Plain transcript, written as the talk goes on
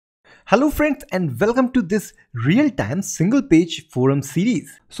Hello friends and welcome to this real-time single page forum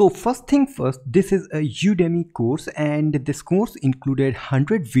series. So first thing first, this is a Udemy course and this course included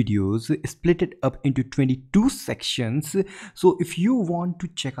 100 videos split it up into 22 sections. So if you want to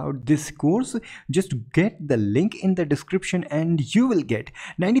check out this course, just get the link in the description and you will get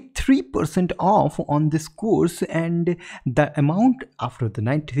 93% off on this course, and the amount after the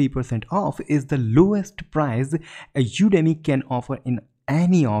 93% off is the lowest price a Udemy can offer in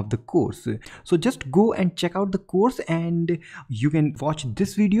any of the course. So just go and check out the course and you can watch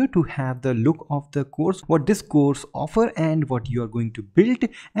this video to have the look of the course, what this course offer and what you are going to build,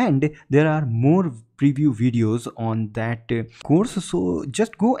 and there are more preview videos on that course. So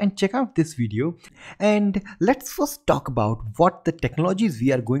just go and check out this video, and let's first talk about what the technologies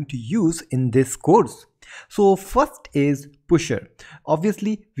we are going to use in this course. So first is Pusher.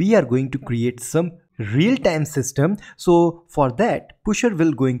 Obviously we are going to create some real-time system, so for that Pusher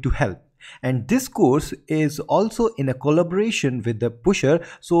will going to help, and this course is also in a collaboration with the Pusher.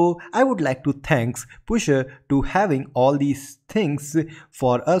 So I would like to thanks Pusher to having all these things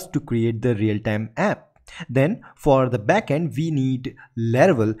for us to create the real-time app. Then for the backend we need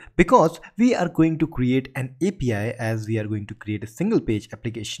Laravel because we are going to create an API as we are going to create a single page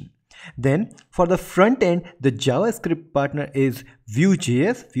application. Then for the front end, the JavaScript partner is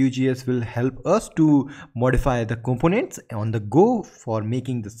Vuejs. Vuejs will help us to modify the components on the go for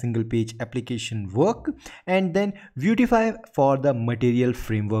making the single page application work. And then Vuetify for the material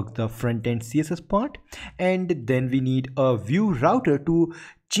framework, the front end CSS part. And then we need a Vue-Router to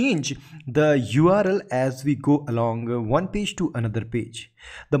change the URL as we go along one page to another page.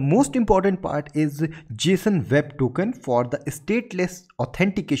 The most important part is JSON Web Token for the stateless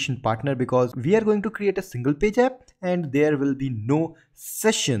authentication partner, because we are going to create a single page app and there will be no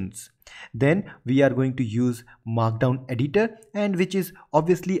sessions. Then we are going to use Markdown Editor, and which is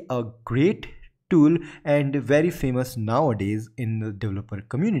obviously a great tool and very famous nowadays in the developer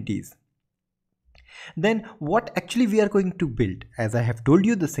communities. Then what actually we are going to build, as I have told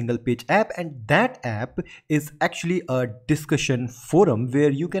you, the single page app, and that app is actually a discussion forum where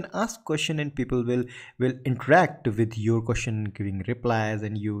you can ask question and people will interact with your question, giving replies,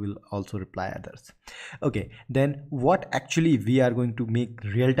 and you will also reply others. Okay, then what actually we are going to make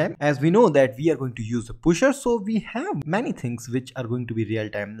real time, as we know that we are going to use a Pusher, so we have many things which are going to be real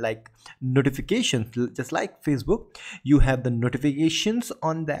time, like notifications. Just like Facebook, you have the notifications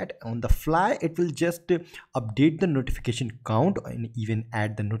on that on the fly. It will just update the notification count and even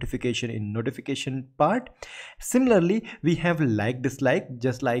add the notification in notification part. Similarly, we have like dislike,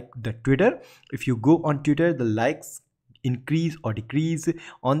 just like the Twitter. If you go on Twitter, the likes increase or decrease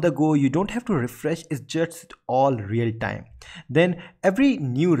on the go. You don't have to refresh, it's just all real time. Then every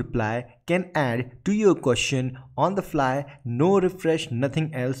new reply can add to your question on the fly, no refresh,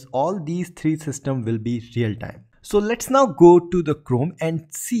 nothing else. All these three systems will be real time. So let's now go to the Chrome and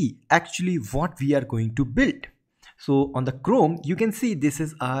see actually what we are going to build. So on the Chrome, you can see this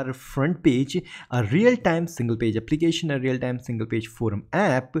is our front page, a real-time single page application, a real-time single page forum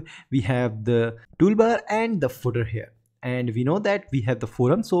app. We have the toolbar and the footer here. And we know that we have the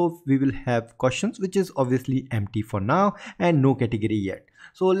forum, so we will have questions, which is obviously empty for now and no category yet.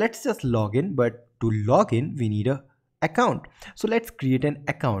 So let's just log in, but to log in, we need a account. So let's create an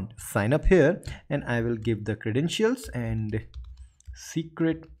account, sign up here, and I will give the credentials and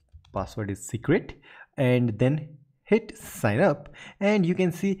secret, password is secret, and then hit sign up. And you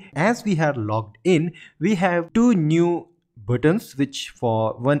can see as we are logged in, we have two new buttons, which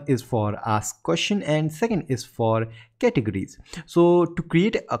for one is for ask question and second is for categories. So to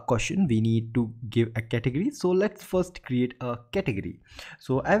create a question, we need to give a category. So let's first create a category.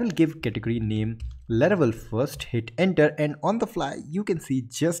 So I will give category name Laravel first, hit enter, and on the fly you can see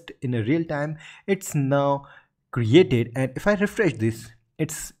just in a real time it's now created. And if I refresh this,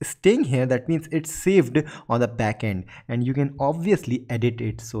 it's staying here. That means it's saved on the back end, and you can obviously edit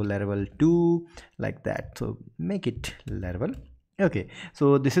it. So Laravel 2 like that, so make it Laravel. Okay,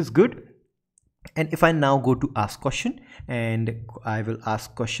 so this is good. And if I now go to ask question, and I will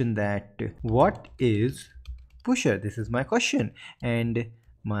ask question that what is Pusher? This is my question, and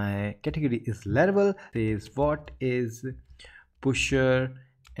my category is Laravel. Says what is Pusher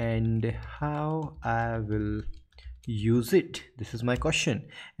and how I will use it. This is my question,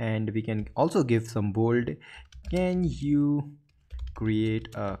 and we can also give some bold. Can you create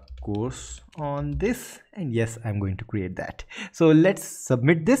a course on this? And yes, I'm going to create that. So let's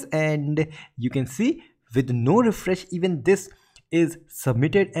submit this, and you can see with no refresh, even this is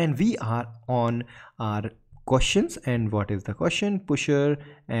submitted, and we are on our questions. And what is the question? Pusher,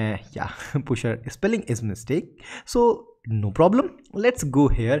 yeah, Pusher spelling is mistake. So no problem. Let's go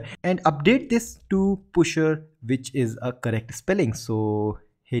here and update this to pusher, which is a correct spelling. So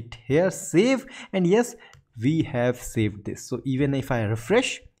hit here, save, and yes, we have saved this. So even if I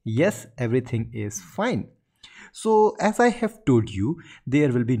refresh, yes, everything is fine. So as I have told you,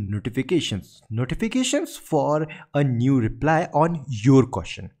 there will be notifications for a new reply on your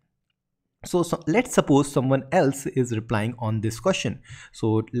question. So let's suppose someone else is replying on this question.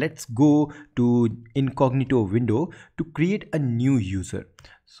 So let's go to incognito window to create a new user.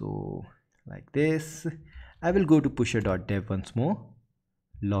 So like this, I will go to pusher.dev once more,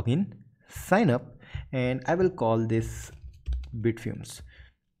 login, sign up, and I will call this bitfumes,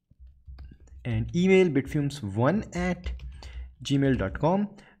 and email bitfumes1@gmail.com.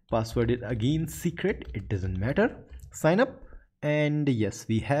 Password is again secret, it doesn't matter. Sign up, and yes,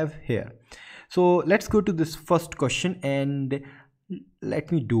 we have here. So let's go to this first question, and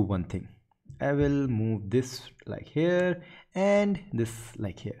let me do one thing. I will move this like here and this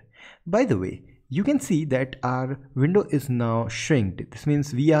like here. By the way, you can see that our window is now shrinked. This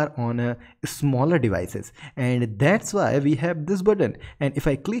means we are on a smaller devices, and that's why we have this button. And if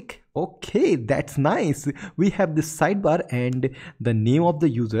I click, okay, that's nice. We have this sidebar and the name of the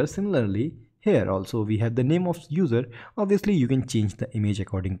user. Similarly, here also we have the name of user. Obviously, you can change the image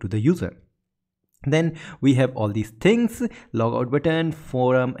according to the user. Then we have all these things, logout button,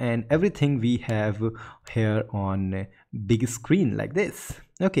 forum, and everything we have here on big screen like this.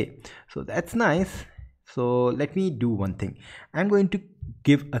 Okay, so that's nice. So let me do one thing. I'm going to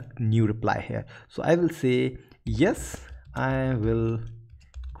give a new reply here. So I will say, yes, I will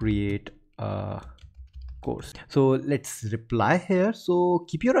create a course. So let's reply here. So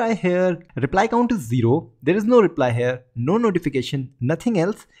keep your eye here. Reply count is 0. There is no reply here, no notification, nothing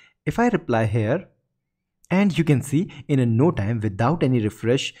else. If I reply here, and you can see in a no time, without any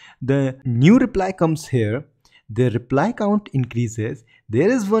refresh, the new reply comes here. The reply count increases. There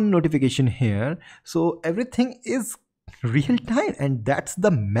is one notification here. So everything is real time, and that's the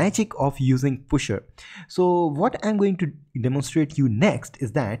magic of using pusher. So what I'm going to demonstrate you next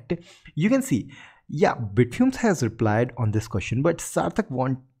is that you can see, yeah, Bitfumes has replied on this question, but Sarthak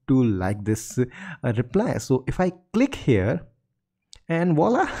want to like this reply. So if I click here, and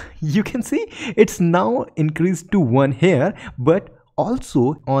voila, you can see it's now increased to 1 here, but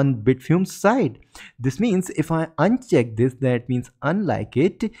also on Bitfumes side. This means if I uncheck this, that means unlike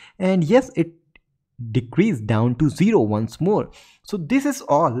it, and yes, it decreased down to 0 once more. So this is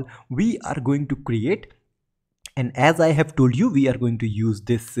all we are going to create. And as I have told you, we are going to use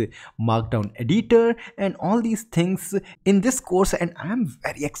this Markdown Editor and all these things in this course, and I'm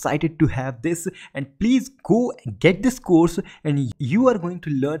very excited to have this. And please go and get this course, and you are going to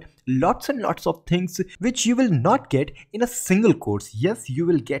learn lots and lots of things which you will not get in a single course. Yes, you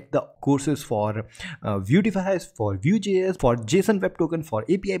will get the courses for Vuetify, for Vue.js, for JSON Web Token, for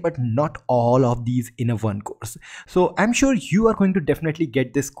API, but not all of these in a one course. So I'm sure you are going to definitely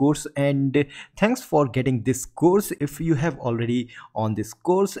get this course, and thanks for getting this course if you have already on this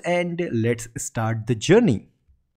course, and let's start the journey.